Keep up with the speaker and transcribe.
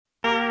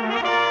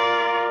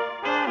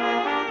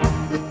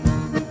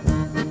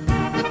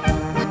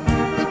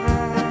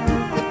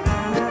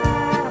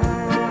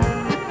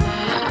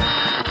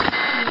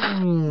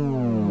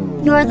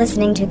You're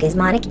listening to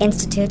Gizmonic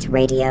Institute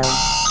Radio.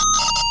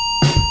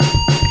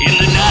 In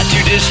the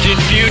not-too-distant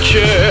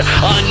future,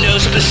 on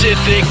no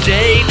specific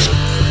date,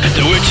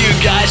 there were two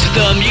guys with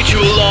a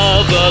mutual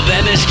love of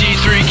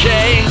MST3K.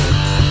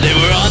 They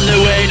were on their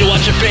way to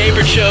watch their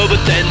favorite show, but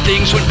then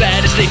things went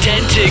bad as they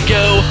tend to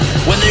go.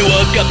 When they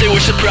woke up, they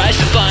were surprised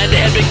to find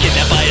they had been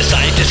kidnapped by a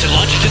scientist and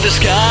launched into the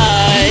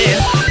sky.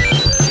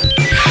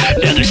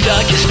 Now they're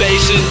stuck in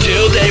space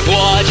until they've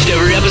watched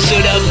every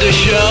episode of the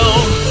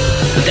show.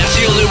 That's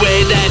the only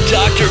way that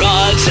Dr.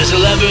 Odd says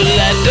he'll ever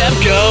let them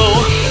go.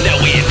 Now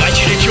we invite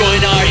you to join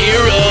our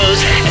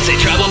heroes as they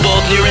travel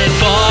both near and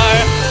far,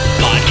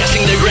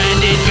 podcasting their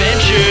grand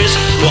adventures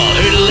while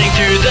hurtling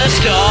through the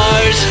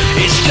stars.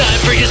 It's time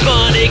for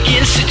Gizmonic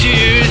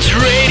Institute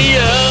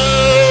Radio.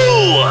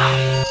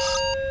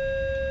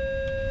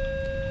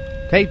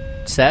 Hey,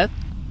 Seth,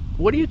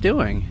 what are you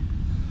doing?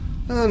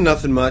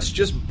 Nothing much,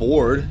 just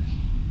bored.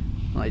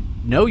 Well, I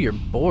know you're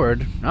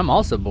bored. I'm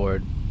also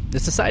bored.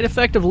 It's a side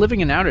effect of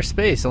living in outer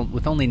space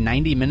with only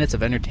 90 minutes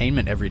of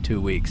entertainment every 2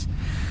 weeks.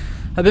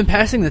 I've been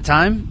passing the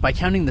time by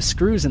counting the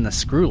screws in the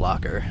screw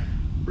locker.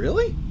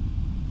 Really?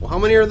 Well, how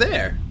many are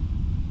there?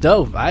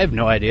 Oh, I have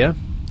no idea.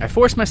 I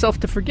force myself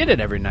to forget it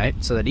every night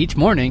so that each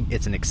morning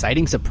it's an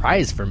exciting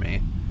surprise for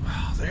me.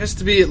 Wow, there has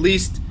to be at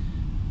least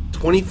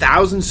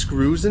 20,000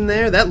 screws in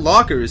there? That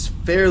locker is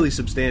fairly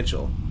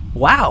substantial.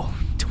 Wow,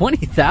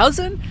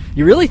 20,000?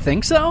 You really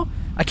think so?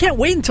 I can't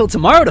wait until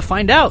tomorrow to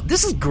find out.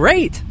 This is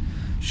great.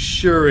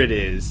 Sure it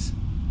is.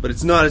 But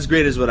it's not as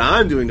great as what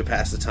I'm doing to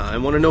pass the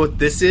time. Want to know what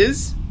this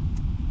is?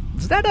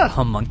 Is that a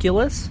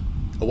homunculus?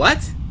 A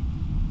what?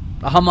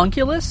 A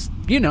homunculus?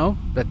 You know,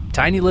 a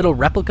tiny little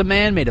replica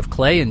man made of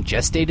clay and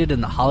gestated in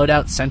the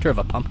hollowed-out center of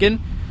a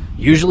pumpkin,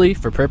 usually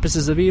for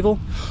purposes of evil.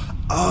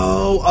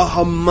 Oh, a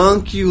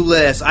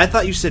homunculus. I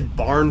thought you said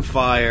barn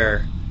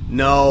fire.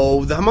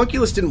 No, the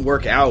homunculus didn't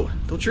work out.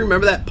 Don't you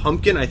remember that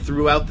pumpkin I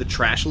threw out the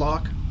trash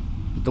lock?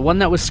 The one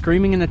that was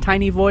screaming in a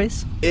tiny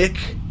voice? Ick.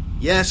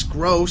 Yes,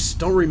 gross.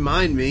 Don't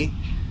remind me.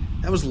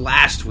 That was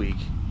last week.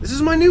 This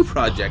is my new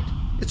project.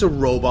 It's a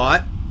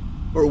robot.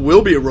 Or it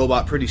will be a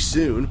robot pretty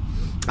soon.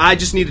 I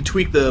just need to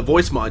tweak the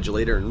voice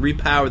modulator and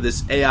repower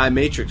this AI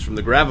matrix from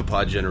the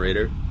Gravipod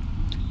generator.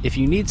 If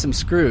you need some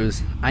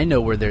screws, I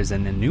know where there's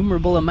an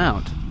innumerable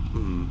amount.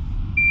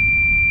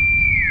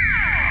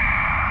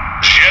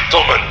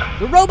 Gentlemen!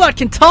 The robot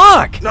can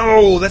talk!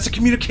 No, that's a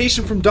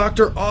communication from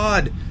Dr.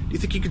 Odd. Do you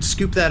think you could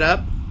scoop that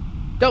up?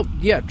 Oh,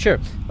 yeah, sure.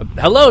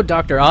 Hello,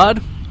 Dr. Odd.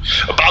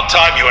 About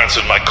time you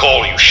answered my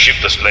call, you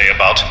shiftless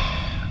layabout.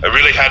 I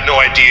really had no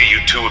idea you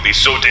two would be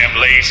so damn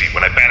lazy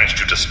when I banished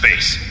you to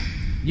space.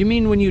 You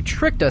mean when you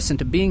tricked us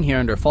into being here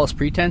under false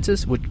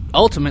pretenses, which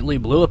ultimately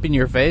blew up in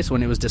your face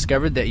when it was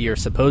discovered that your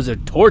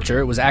supposed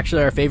torture was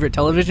actually our favorite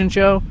television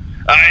show?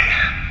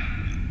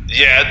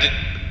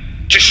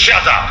 Just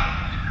shut up.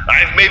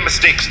 I have made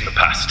mistakes in the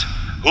past.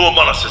 Who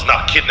among us has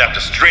not kidnapped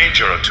a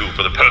stranger or two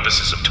for the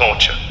purposes of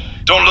torture?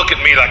 Don't look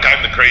at me like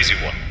I'm the crazy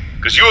one,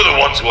 because you're the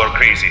ones who are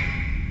crazy.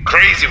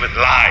 Crazy with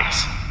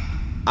lies.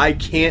 I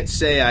can't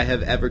say I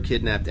have ever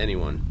kidnapped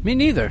anyone. Me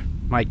neither.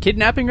 My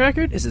kidnapping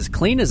record is as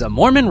clean as a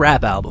Mormon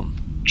rap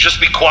album. Just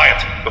be quiet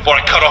before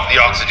I cut off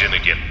the oxygen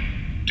again.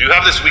 Do you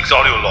have this week's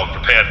audio log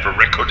prepared for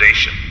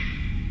recordation?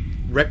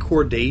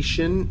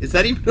 Recordation? Is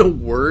that even a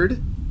word?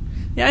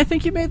 Yeah, I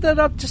think you made that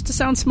up just to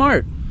sound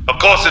smart. Of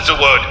course it's a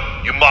word,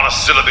 you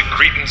monosyllabic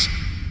cretins.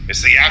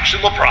 It's the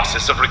actual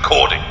process of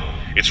recording.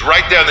 It's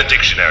right there in the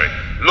dictionary.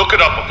 Look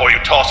it up before you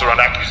toss around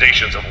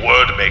accusations of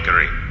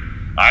word-makery.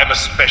 I'm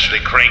especially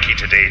cranky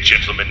today,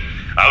 gentlemen.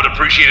 I would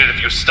appreciate it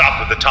if you stopped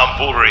with the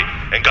tomfoolery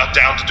and got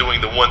down to doing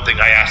the one thing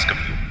I ask of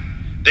you.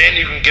 Then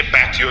you can get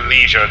back to your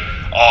leisure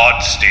and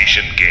odd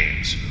station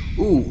games.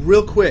 Ooh,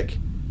 real quick,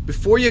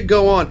 before you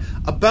go on,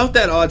 about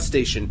that odd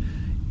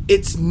station,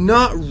 it's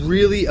not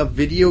really a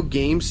video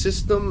game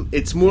system.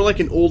 It's more like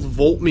an old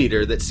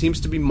voltmeter that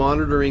seems to be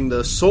monitoring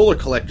the solar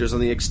collectors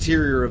on the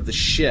exterior of the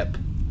ship.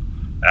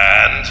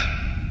 And?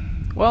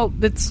 Well,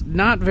 it's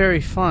not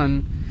very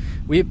fun.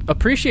 We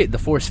appreciate the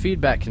force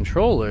feedback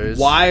controllers.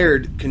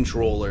 Wired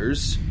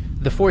controllers.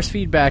 The force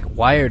feedback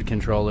wired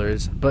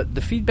controllers, but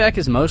the feedback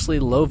is mostly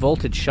low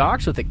voltage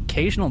shocks with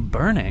occasional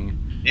burning.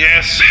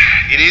 Yes,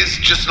 it is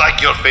just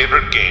like your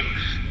favorite game,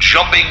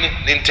 Jumping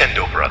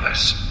Nintendo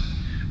Brothers.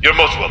 You're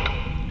most welcome.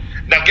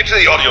 Now get to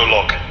the audio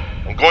log.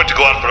 I'm going to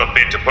go out for a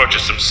bit to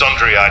purchase some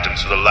sundry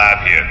items for the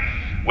lab here.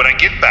 When I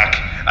get back,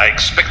 I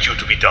expect you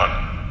to be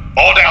done.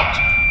 Odd out!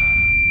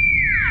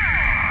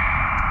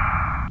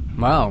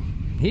 Wow,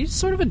 he's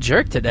sort of a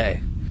jerk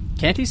today.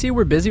 Can't he see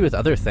we're busy with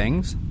other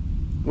things?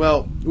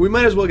 Well, we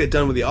might as well get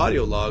done with the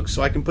audio log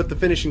so I can put the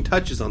finishing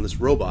touches on this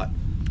robot.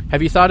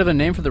 Have you thought of a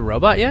name for the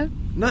robot yet?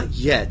 Not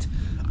yet.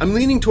 I'm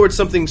leaning towards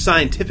something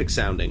scientific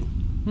sounding.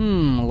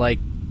 Like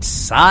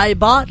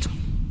Cybot?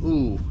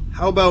 Ooh,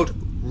 how about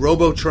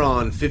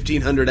Robotron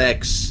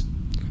 1500X?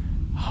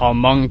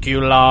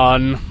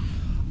 Homunculon.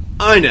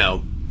 I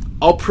know.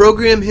 I'll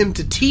program him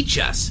to teach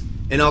us,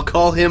 and I'll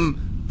call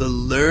him the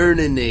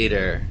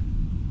Learninator.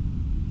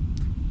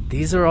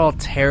 These are all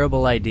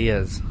terrible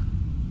ideas.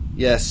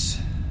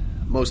 Yes,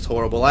 most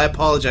horrible. I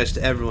apologize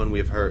to everyone we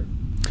have hurt.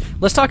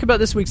 Let's talk about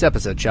this week's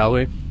episode, shall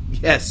we?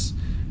 Yes,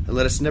 and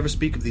let us never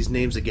speak of these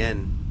names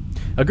again.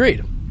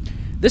 Agreed.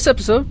 This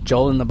episode,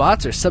 Joel and the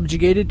bots are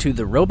subjugated to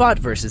The Robot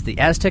vs. the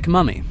Aztec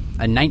Mummy,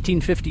 a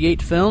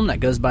 1958 film that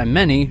goes by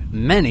many,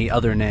 many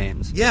other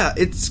names. Yeah,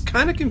 it's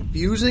kind of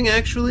confusing,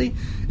 actually.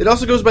 It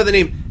also goes by the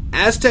name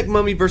Aztec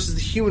Mummy vs.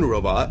 the Human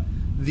Robot,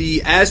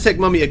 the Aztec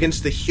Mummy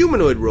against the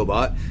Humanoid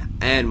Robot,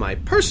 and my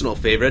personal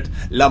favorite,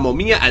 La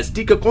Momia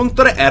Azteca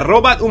contra el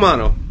Robot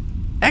Humano.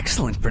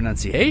 Excellent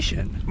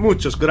pronunciation.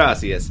 Muchas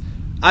gracias.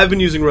 I've been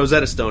using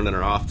Rosetta Stone in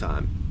our off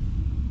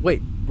time.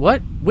 Wait,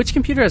 what? Which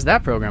computer has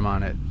that program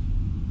on it?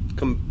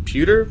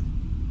 Computer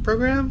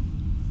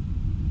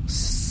program?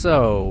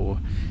 So,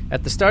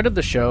 at the start of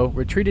the show,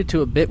 we're treated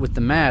to a bit with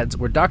the Mads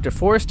where Dr.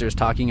 Forrester's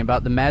talking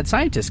about the Mad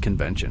Scientist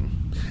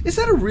Convention. Is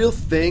that a real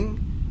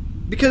thing?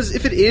 Because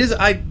if it is,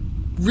 I'd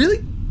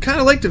really kind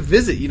of like to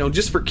visit,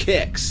 just for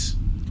kicks.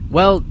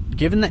 Well,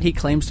 given that he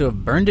claims to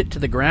have burned it to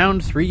the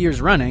ground 3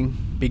 years running,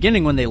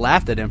 beginning when they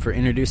laughed at him for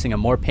introducing a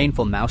more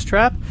painful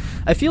mousetrap,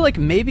 I feel like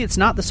maybe it's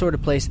not the sort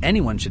of place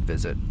anyone should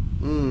visit.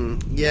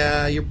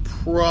 Yeah, you're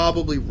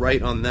probably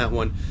right on that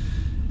one.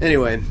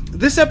 Anyway,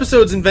 this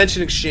episode's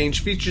invention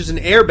exchange features an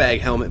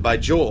airbag helmet by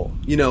Joel,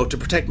 to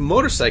protect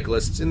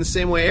motorcyclists in the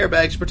same way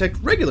airbags protect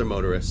regular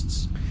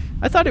motorists.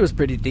 I thought it was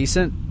pretty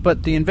decent,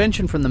 but the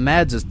invention from the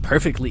Mads is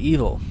perfectly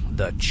evil.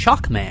 The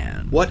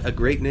Chalkman. What a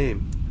great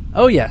name.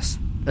 Oh yes.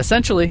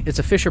 Essentially, it's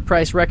a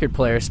Fisher-Price record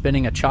player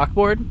spinning a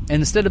chalkboard, and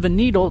instead of a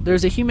needle,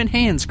 there's a human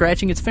hand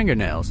scratching its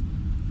fingernails.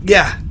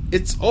 Yeah,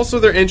 it's also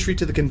their entry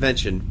to the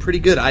convention. Pretty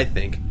good, I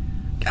think.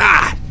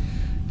 God,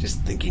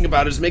 just thinking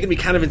about it is making me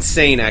kind of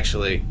insane,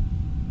 actually.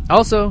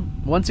 Also,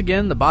 once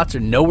again, the bots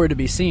are nowhere to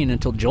be seen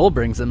until Joel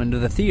brings them into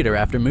the theater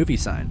after movie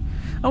sign.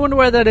 I wonder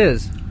why that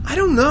is. I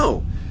don't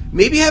know.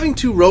 Maybe having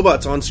two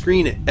robots on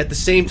screen at the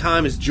same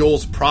time as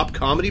Joel's prop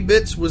comedy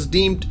bits was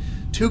deemed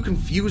too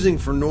confusing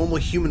for normal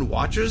human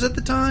watchers at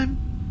the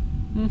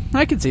time?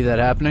 I could see that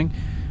happening.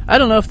 I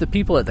don't know if the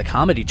people at the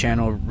Comedy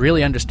Channel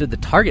really understood the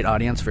target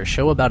audience for a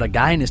show about a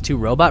guy and his two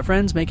robot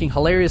friends making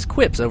hilarious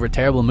quips over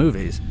terrible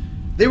movies.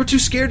 They were too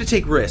scared to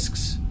take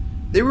risks.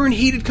 They were in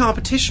heated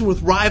competition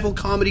with rival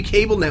comedy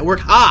cable network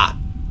Ha!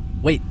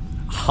 Wait,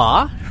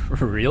 Ha?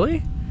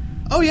 Really?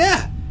 Oh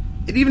yeah!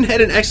 It even had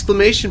an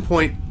exclamation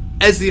point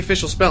as the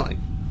official spelling.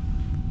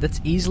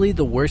 That's easily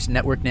the worst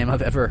network name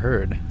I've ever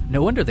heard.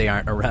 No wonder they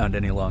aren't around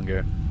any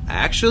longer.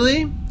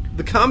 Actually,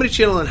 the Comedy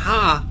Channel and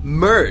Ha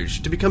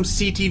merged to become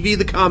CTV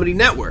The Comedy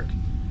Network,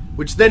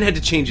 which then had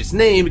to change its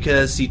name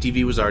because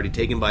CTV was already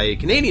taken by a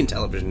Canadian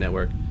television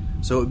network.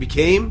 So it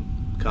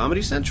became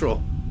Comedy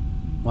Central.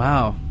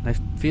 Wow, I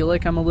feel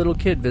like I'm a little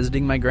kid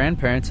visiting my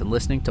grandparents and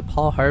listening to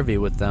Paul Harvey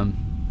with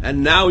them.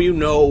 And now you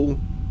know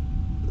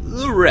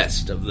the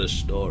rest of the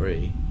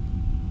story.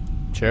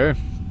 Sure.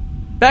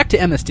 Back to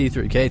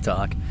MST3K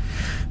talk.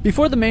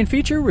 Before the main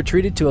feature, we're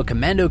treated to a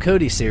Commando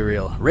Cody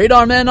serial.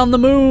 Radar Man on the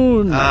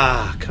Moon!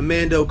 Ah,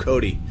 Commando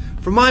Cody.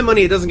 For my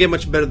money, it doesn't get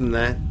much better than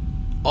that.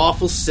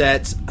 Awful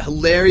sets,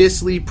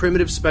 hilariously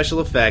primitive special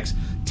effects,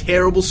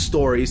 terrible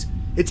stories.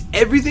 It's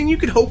everything you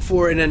could hope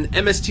for in an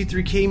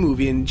MST3K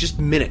movie in just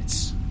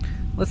minutes.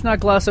 Let's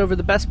not gloss over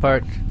the best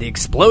part, the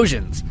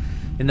explosions.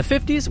 In the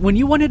 50s, when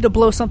you wanted to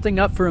blow something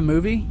up for a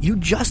movie, you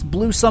just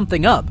blew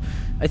something up.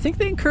 I think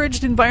they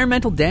encouraged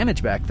environmental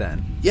damage back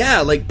then.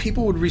 Yeah, like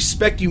people would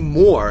respect you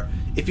more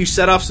if you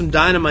set off some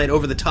dynamite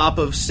over the top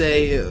of,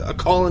 say, a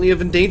colony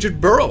of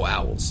endangered burrow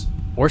owls.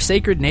 Or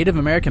sacred Native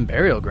American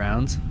burial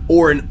grounds.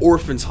 Or an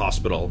orphan's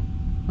hospital.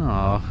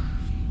 Aw.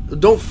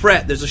 Don't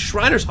fret, there's a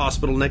Shriners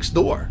hospital next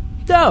door.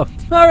 Oh,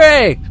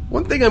 hooray!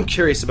 One thing I'm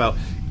curious about,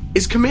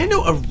 is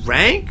Commando a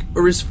rank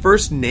or his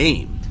first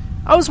name?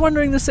 I was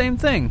wondering the same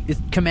thing.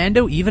 Is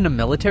Commando even a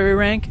military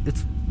rank?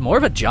 It's more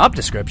of a job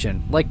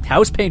description, like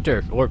house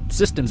painter or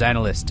systems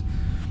analyst.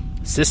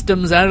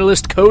 Systems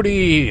analyst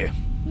Cody.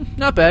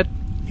 Not bad.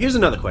 Here's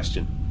another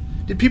question.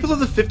 Did people of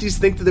the 50s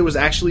think that there was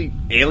actually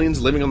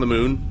aliens living on the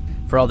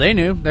moon? For all they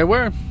knew, there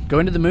were.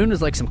 Going to the moon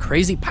was like some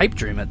crazy pipe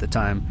dream at the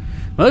time.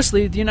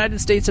 Mostly, the United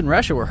States and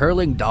Russia were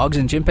hurling dogs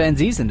and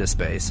chimpanzees into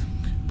space.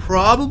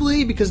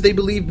 Probably because they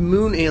believed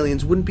moon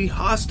aliens wouldn't be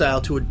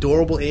hostile to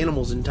adorable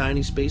animals in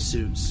tiny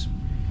spacesuits.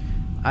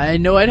 I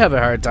know I'd have a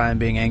hard time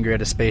being angry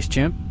at a space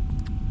chimp.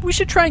 We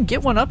should try and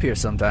get one up here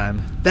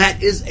sometime.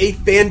 That is a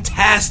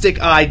fantastic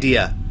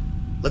idea.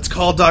 Let's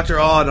call Dr.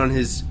 Odd on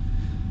his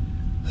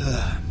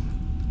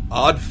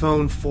Odd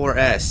Phone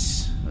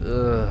 4S.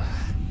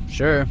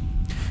 Sure.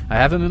 I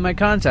have him in my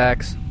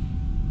contacts.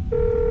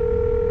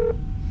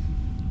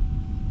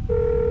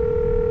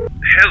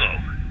 Hello,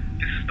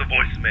 this is the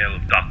voicemail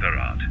of Dr.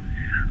 Odd.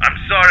 I'm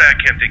sorry I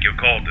can't take your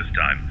call this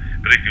time,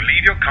 but if you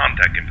leave your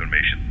contact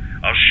information,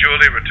 I'll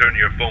surely return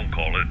your phone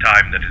call at a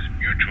time that is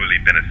mutually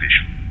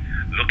beneficial.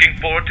 Looking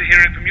forward to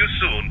hearing from you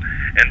soon,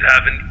 and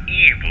have an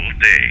evil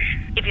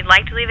day. If you'd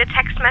like to leave a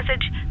text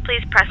message,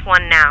 please press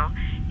 1 now.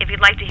 If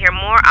you'd like to hear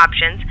more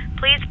options,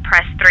 please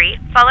press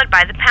 3, followed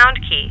by the pound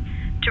key.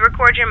 To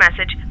record your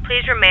message,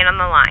 please remain on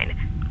the line.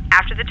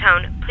 After the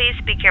tone, please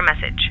speak your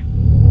message.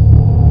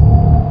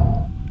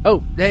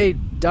 Oh, hey,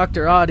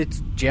 Dr. Odd,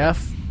 it's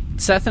Jeff.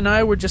 Seth and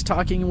I were just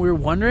talking, and we were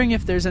wondering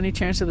if there's any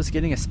chance of us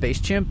getting a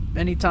space chimp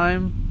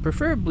anytime,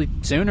 preferably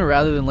sooner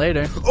rather than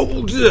later.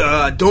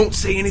 Oh, don't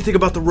say anything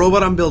about the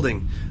robot I'm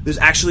building. There's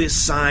actually a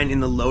sign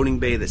in the loading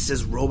bay that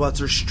says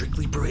robots are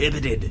strictly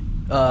prohibited.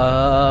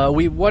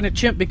 We want a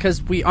chimp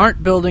because we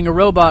aren't building a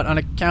robot on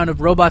account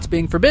of robots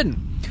being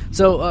forbidden.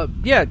 So,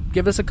 yeah,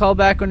 give us a call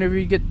back whenever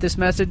you get this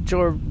message,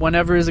 or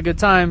whenever is a good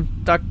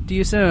time. Talk to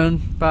you soon.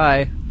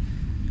 Bye.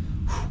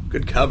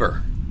 Good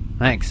cover.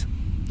 Thanks.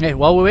 Hey,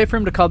 while we wait for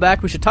him to call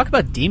back, we should talk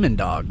about Demon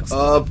Dogs.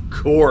 Of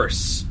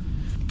course.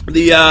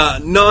 The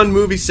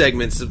non-movie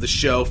segments of the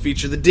show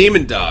feature the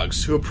Demon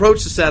Dogs, who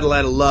approach the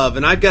Satellite of Love,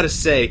 and I've got to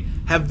say,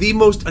 have the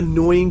most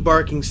annoying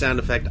barking sound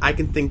effect I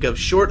can think of,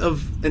 short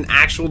of an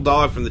actual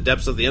dog from the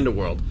depths of the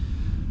underworld.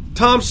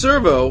 Tom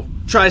Servo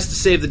tries to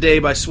save the day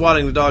by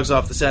swatting the dogs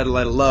off the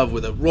Satellite of Love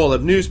with a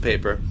roll-up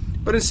newspaper,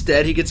 but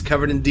instead he gets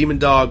covered in Demon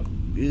Dog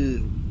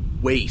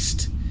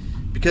waste.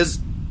 Because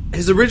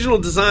his original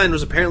design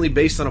was apparently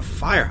based on a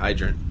fire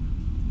hydrant.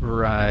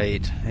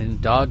 Right, and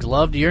dogs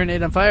love to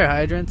urinate on fire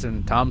hydrants,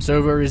 and Tom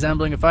Servo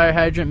resembling a fire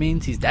hydrant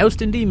means he's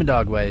doused in Demon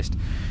Dog waste.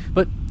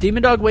 But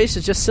Demon Dog waste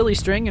is just silly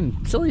string,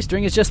 and silly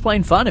string is just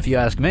plain fun if you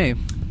ask me.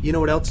 You know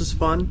what else is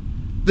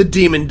fun? The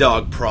Demon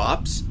Dog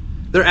props.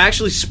 They're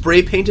actually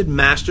spray-painted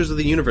Masters of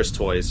the Universe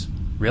toys.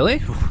 Really?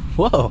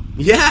 Whoa.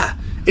 Yeah,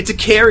 it's a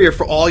carrier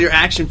for all your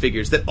action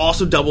figures that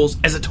also doubles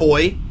as a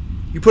toy.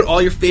 You put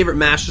all your favorite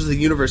Masters of the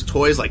Universe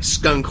toys like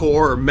Skunkor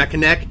or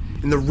Mechanic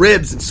in the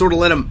ribs and sort of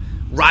let them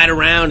ride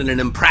around in an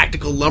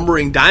impractical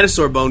lumbering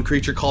dinosaur bone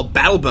creature called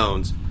Battle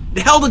Bones.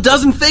 It held a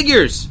dozen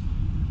figures.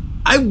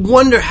 I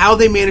wonder how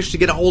they managed to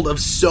get a hold of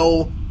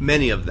so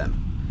many of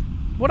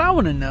them. What I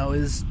want to know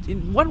is,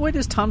 in what way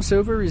does Tom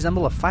Servo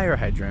resemble a fire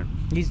hydrant?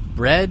 He's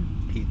red,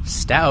 he's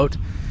stout.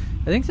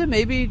 I think that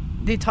maybe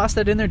they tossed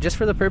that in there just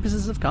for the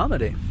purposes of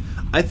comedy.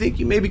 I think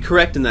you may be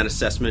correct in that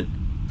assessment.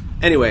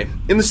 Anyway,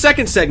 in the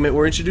second segment,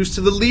 we're introduced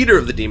to the leader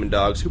of the Demon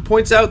Dogs, who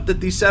points out that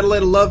the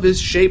Satellite of Love is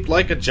shaped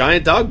like a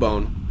giant dog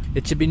bone.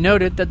 It should be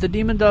noted that the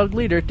Demon Dog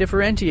leader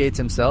differentiates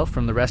himself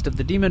from the rest of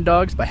the Demon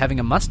Dogs by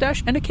having a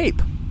mustache and a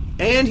cape.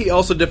 And he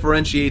also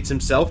differentiates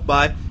himself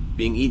by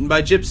being eaten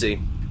by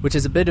Gypsy. Which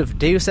is a bit of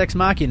Deus Ex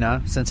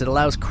Machina, since it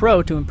allows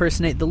Crow to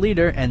impersonate the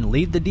leader and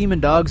lead the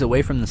Demon Dogs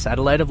away from the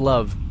Satellite of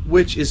Love.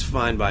 Which is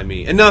fine by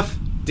me. Enough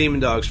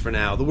Demon Dogs for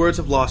now. The words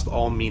have lost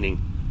all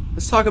meaning.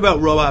 Let's talk about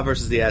Robot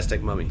versus the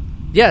Aztec Mummy.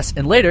 Yes,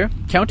 and later,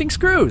 counting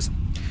screws.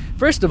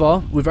 First of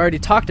all, we've already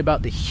talked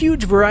about the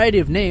huge variety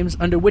of names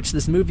under which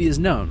this movie is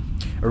known.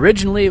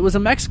 Originally, it was a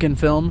Mexican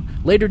film,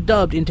 later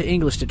dubbed into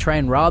English to try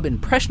and rob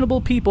impressionable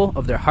people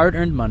of their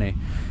hard-earned money.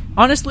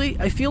 Honestly,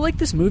 I feel like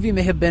this movie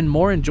may have been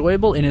more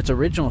enjoyable in its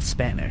original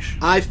Spanish.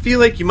 I feel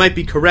like you might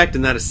be correct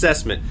in that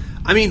assessment.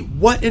 I mean,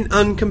 what an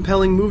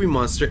uncompelling movie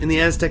monster in the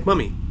Aztec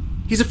Mummy.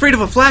 He's afraid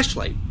of a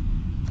flashlight.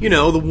 You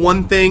know, the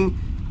one thing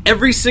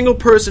every single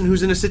person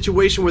who's in a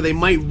situation where they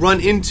might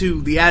run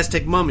into the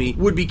Aztec Mummy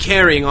would be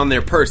carrying on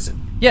their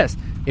person. Yes,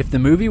 if the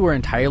movie were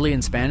entirely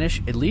in Spanish,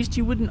 at least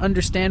you wouldn't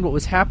understand what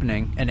was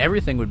happening, and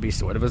everything would be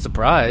sort of a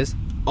surprise.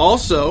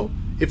 Also,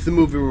 if the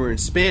movie were in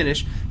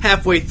Spanish,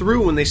 halfway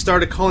through when they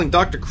started calling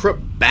Dr. Krupp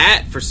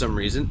Bat for some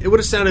reason, it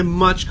would have sounded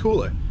much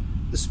cooler.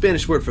 The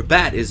Spanish word for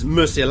bat is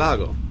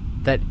murcielago.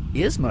 That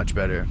is much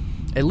better.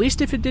 At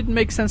least if it didn't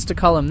make sense to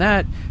call him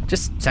that,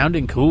 just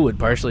sounding cool would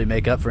partially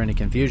make up for any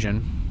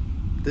confusion.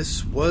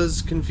 This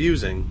was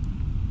confusing.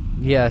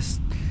 Yes.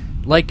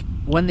 Like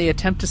when they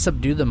attempt to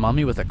subdue the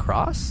mummy with a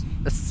cross?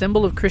 A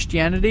symbol of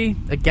Christianity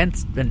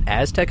against an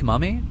Aztec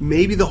mummy?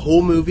 Maybe the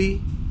whole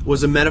movie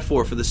was a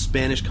metaphor for the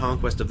Spanish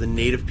conquest of the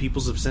native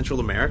peoples of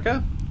Central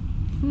America?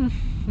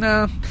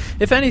 No.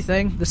 If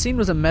anything, the scene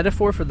was a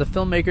metaphor for the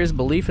filmmakers'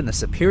 belief in the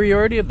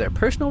superiority of their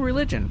personal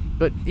religion.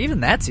 But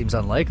even that seems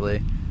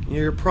unlikely.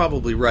 You're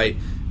probably right,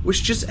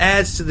 which just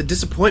adds to the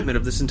disappointment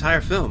of this entire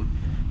film.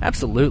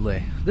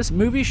 Absolutely. This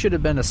movie should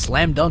have been a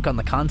slam dunk on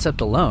the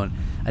concept alone.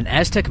 An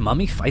Aztec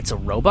mummy fights a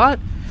robot?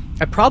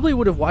 I probably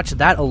would have watched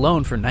that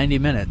alone for 90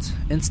 minutes.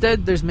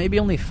 Instead, there's maybe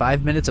only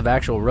 5 minutes of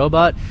actual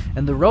robot,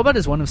 and the robot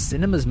is one of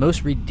cinema's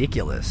most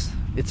ridiculous.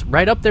 It's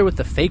right up there with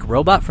the fake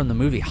robot from the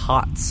movie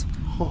Hots.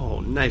 Oh,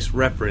 nice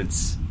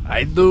reference.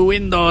 I do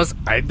Windows.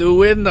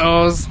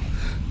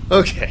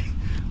 Okay.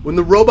 When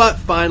the robot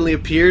finally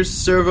appears,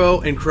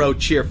 Servo and Crow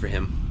cheer for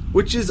him.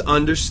 Which is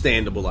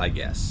understandable, I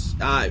guess.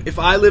 If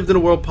I lived in a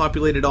world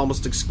populated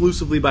almost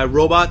exclusively by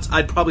robots,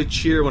 I'd probably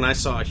cheer when I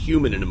saw a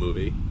human in a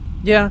movie.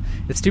 Yeah,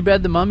 it's too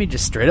bad the mummy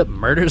just straight up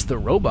murders the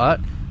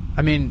robot.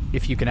 I mean,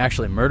 if you can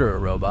actually murder a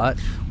robot.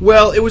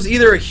 Well, it was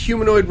either a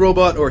humanoid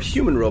robot or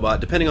human robot,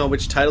 depending on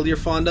which title you're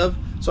fond of,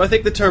 so I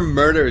think the term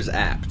murder is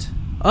apt.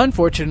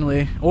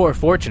 Unfortunately, or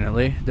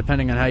fortunately,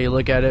 depending on how you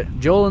look at it,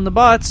 Joel and the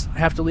bots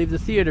have to leave the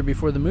theater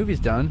before the movie's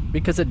done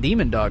because a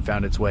demon dog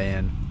found its way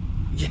in.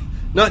 Yeah,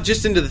 not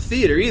just into the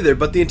theater either,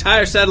 but the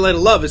entire Satellite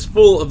of Love is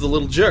full of the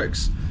little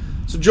jerks.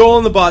 So Joel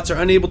and the bots are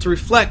unable to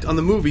reflect on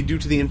the movie due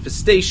to the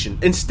infestation.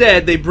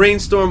 Instead, they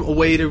brainstorm a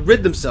way to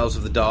rid themselves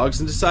of the dogs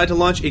and decide to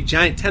launch a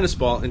giant tennis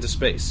ball into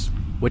space.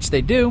 Which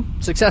they do,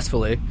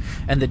 successfully,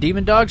 and the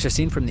demon dogs are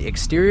seen from the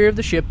exterior of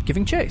the ship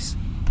giving chase.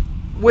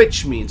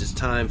 Which means it's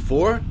time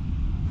for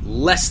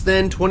less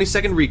than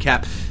 20-second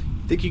recap.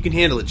 Think you can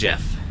handle it,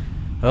 Jeff?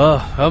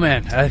 Oh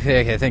man, I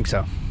think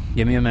so.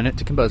 Give me a minute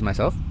to compose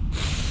myself.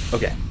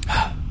 Okay.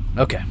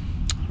 Okay.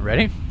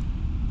 Ready?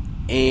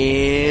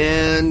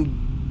 And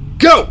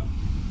go!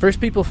 First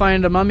people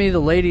find a mummy, the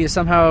lady is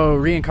somehow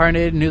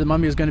reincarnated and knew the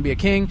mummy was going to be a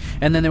king,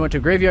 and then they went to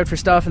a graveyard for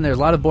stuff, and there's a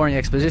lot of boring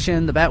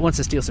exposition. The bat wants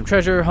to steal some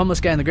treasure, homeless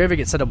guy in the graveyard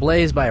gets set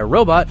ablaze by a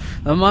robot,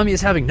 the mummy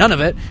is having none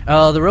of it,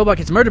 the robot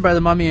gets murdered by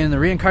the mummy, and the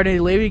reincarnated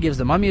lady gives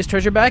the mummy his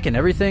treasure back, and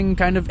everything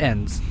kind of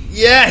ends.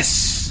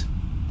 Yes!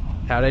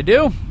 How'd I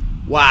do?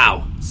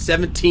 Wow,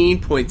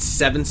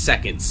 17.7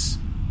 seconds.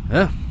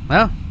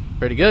 Well,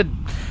 pretty good.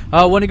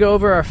 Want to go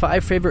over our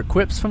 5 favorite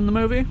quips from the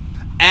movie?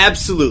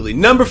 Absolutely.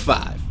 Number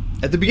 5.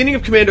 At the beginning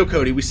of Commando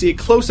Cody, we see a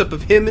close-up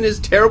of him in his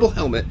terrible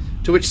helmet,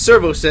 to which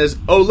Servo says,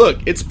 "Oh look,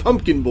 it's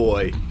Pumpkin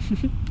Boy."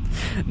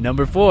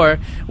 Number 4.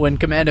 When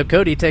Commando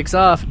Cody takes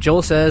off,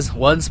 Joel says,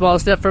 "One small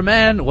step for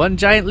man, one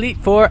giant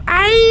leap for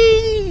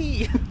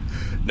I."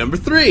 Number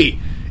 3.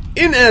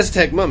 In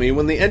Aztec Mummy,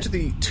 when they enter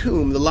the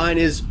tomb, the line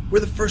is,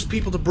 "We're the first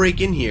people to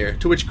break in here,"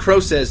 to which Crow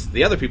says,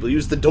 "The other people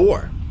used the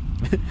door."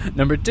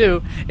 Number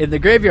 2, in the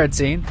graveyard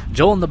scene,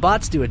 Joel and the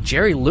bots do a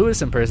Jerry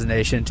Lewis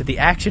impersonation to the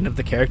action of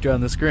the character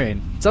on the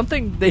screen.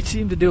 Something they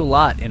seem to do a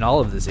lot in all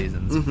of the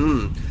seasons.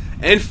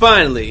 And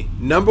finally,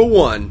 number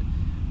 1,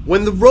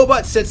 when the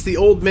robot sets the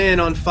old man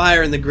on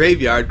fire in the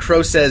graveyard,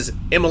 Crow says,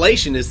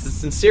 "Immolation is the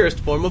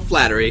sincerest form of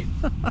flattery."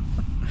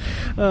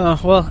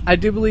 Well, I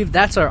do believe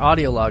that's our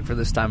audio log for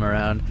this time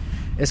around.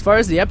 As far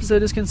as the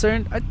episode is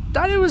concerned, I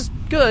thought it was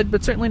good,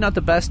 but certainly not the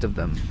best of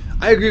them.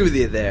 I agree with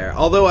you there,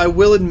 although I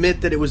will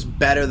admit that it was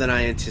better than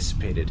I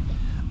anticipated.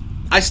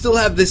 I still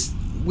have this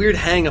weird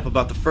hang-up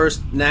about the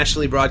first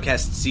nationally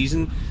broadcast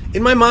season.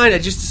 In my mind, I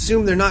just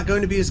assume they're not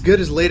going to be as good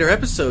as later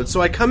episodes,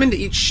 so I come into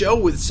each show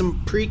with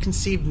some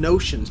preconceived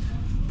notions,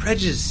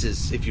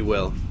 prejudices, if you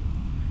will.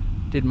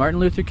 Did Martin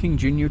Luther King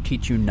Jr.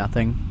 teach you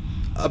nothing?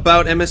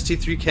 About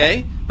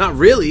MST3K? Not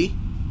really.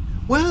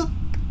 Well,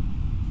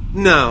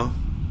 no.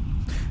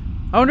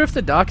 I wonder if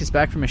the doc is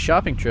back from his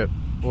shopping trip,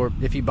 or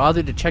if he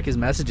bothered to check his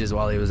messages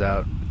while he was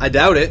out. I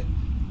doubt it.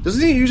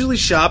 Doesn't he usually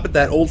shop at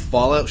that old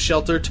Fallout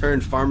shelter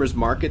turned farmer's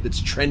market that's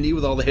trendy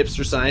with all the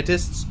hipster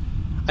scientists?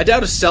 I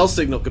doubt a cell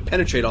signal could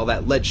penetrate all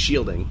that lead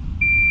shielding.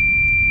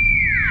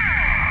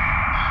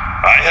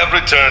 I have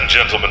returned,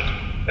 gentlemen,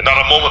 and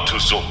not a moment too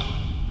soon,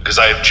 because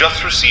I have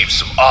just received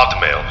some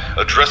odd mail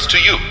addressed to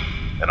you,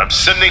 and I'm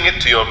sending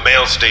it to your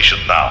mail station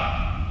now.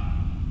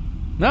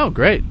 No,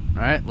 great.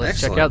 All right, let's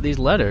Excellent. check out these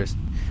letters.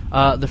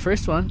 The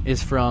first one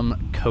is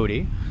from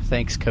Cody.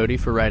 Thanks, Cody,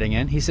 for writing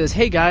in. He says,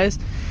 "Hey, guys.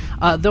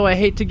 Though I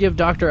hate to give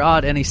Dr.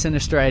 Odd any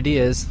sinister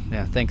ideas..."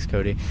 Yeah, thanks,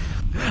 Cody.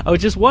 "I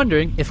was just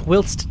wondering if,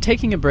 whilst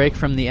taking a break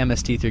from the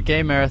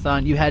MST3K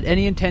marathon, you had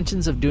any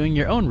intentions of doing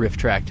your own riff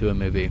track to a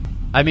movie.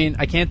 I mean,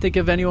 I can't think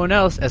of anyone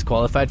else as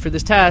qualified for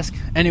this task.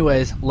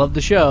 Anyways, love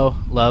the show.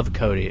 Love,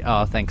 Cody."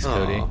 Oh, thanks,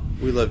 Cody. Aw,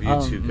 we love you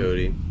too,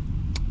 Cody.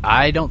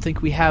 I don't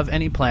think we have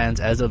any plans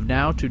as of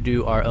now to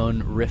do our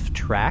own riff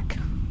track.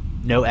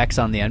 No X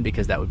on the end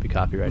because that would be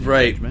copyright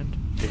infringement.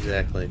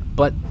 Exactly.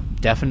 But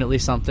definitely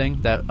something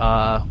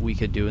that we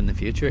could do in the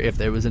future if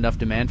there was enough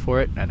demand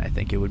for it, and I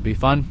think it would be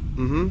fun.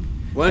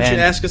 Why don't you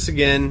ask us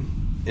again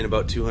in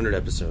about 200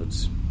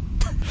 episodes?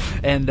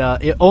 And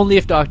only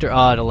if Dr.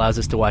 Odd allows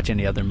us to watch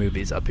any other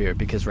movies up here,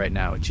 because right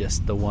now it's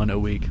just the one a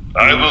week.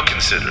 I will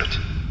consider it.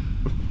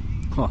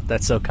 Oh,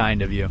 that's so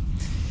kind of you.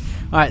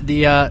 All right,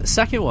 the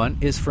second one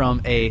is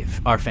from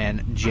our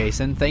fan,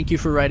 Jason. Thank you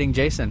for writing,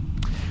 Jason.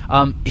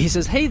 He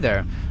says, "Hey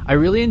there, I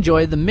really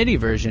enjoy the MIDI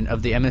version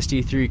of the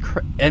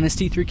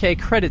MST3K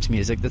credits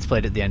music that's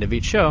played at the end of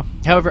each show.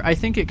 However, I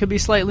think it could be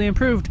slightly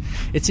improved.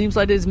 It seems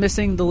like it is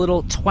missing the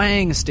little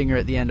twang stinger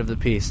at the end of the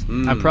piece.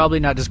 I'm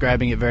probably not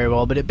describing it very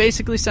well, but it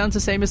basically sounds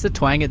the same as the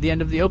twang at the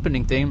end of the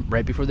opening theme,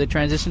 right before they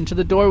transition to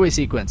the doorway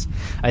sequence.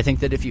 I think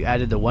that if you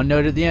added the one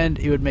note at the end,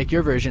 it would make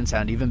your version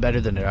sound even better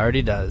than it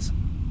already does."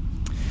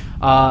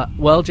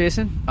 Well,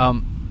 Jason,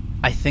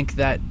 I think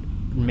that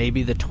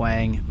maybe the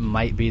twang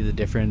might be the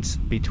difference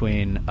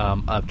between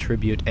a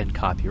tribute and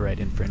copyright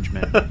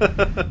infringement.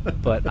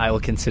 But I will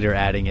consider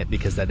adding it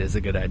because that is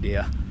a good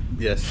idea.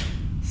 Yes.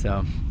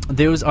 So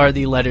those are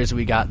the letters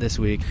we got this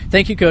week.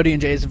 Thank you, Cody and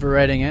Jason, for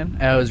writing in.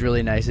 It was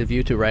really nice of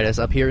you to write us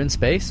up here in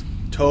space.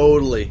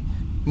 Totally.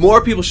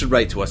 More people should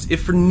write to us,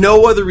 if for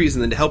no other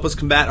reason than to help us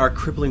combat our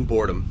crippling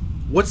boredom.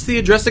 What's the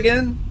address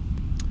again?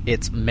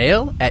 It's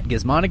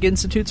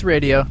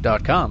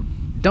mail@gizmonicinstitutesradio.com.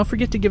 Don't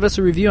forget to give us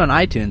a review on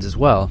iTunes as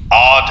well.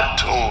 Odd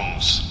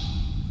tunes.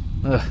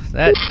 Ugh,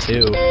 that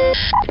too.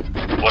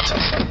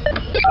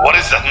 What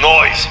is that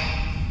noise?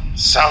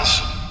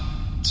 Sounds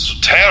so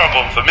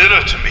terrible and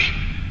familiar to me.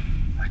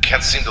 I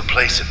can't seem to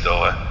place it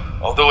though,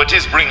 although it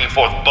is bringing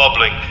forth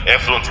bubbling,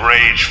 effluent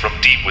rage from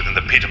deep within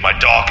the pit of my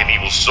dark and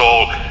evil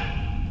soul.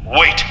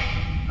 Wait,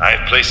 I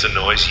have placed the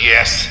noise,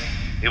 yes.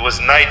 It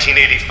was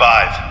 1985.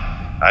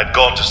 I had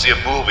gone to see a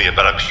movie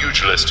about a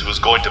pugilist who was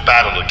going to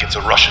battle against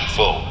a Russian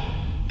foe.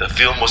 The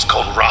film was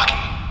called Rocky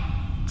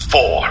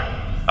IV,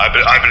 I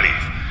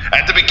believe.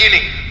 At the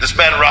beginning, this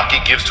man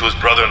Rocky gives to his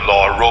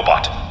brother-in-law a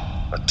robot.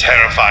 A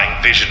terrifying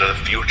vision of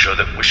the future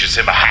that wishes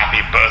him a happy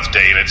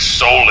birthday in its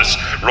soulless,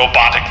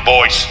 robotic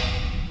voice.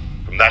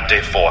 From that day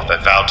forth, I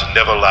vowed to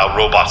never allow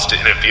robots to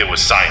interfere with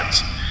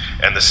science.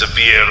 And the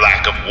severe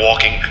lack of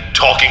walking,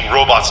 talking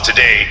robots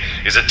today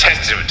is a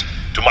testament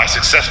to my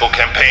successful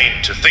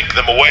campaign to think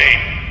them away.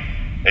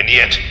 And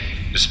yet,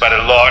 despite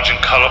a large and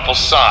colorful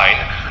sign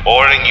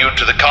ordering you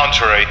to the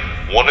contrary,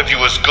 one of you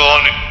is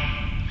gone.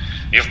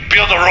 You've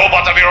built a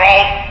robot of your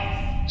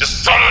own.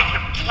 Just son of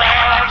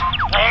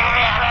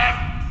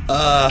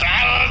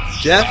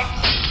Jeff?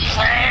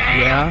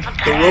 Yeah?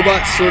 The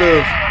robot sort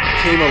of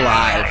came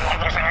alive.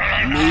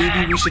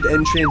 Maybe we should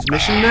end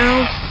transmission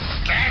now?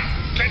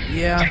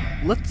 Yeah,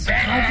 let's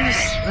call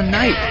this a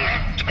night.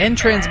 End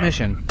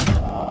transmission.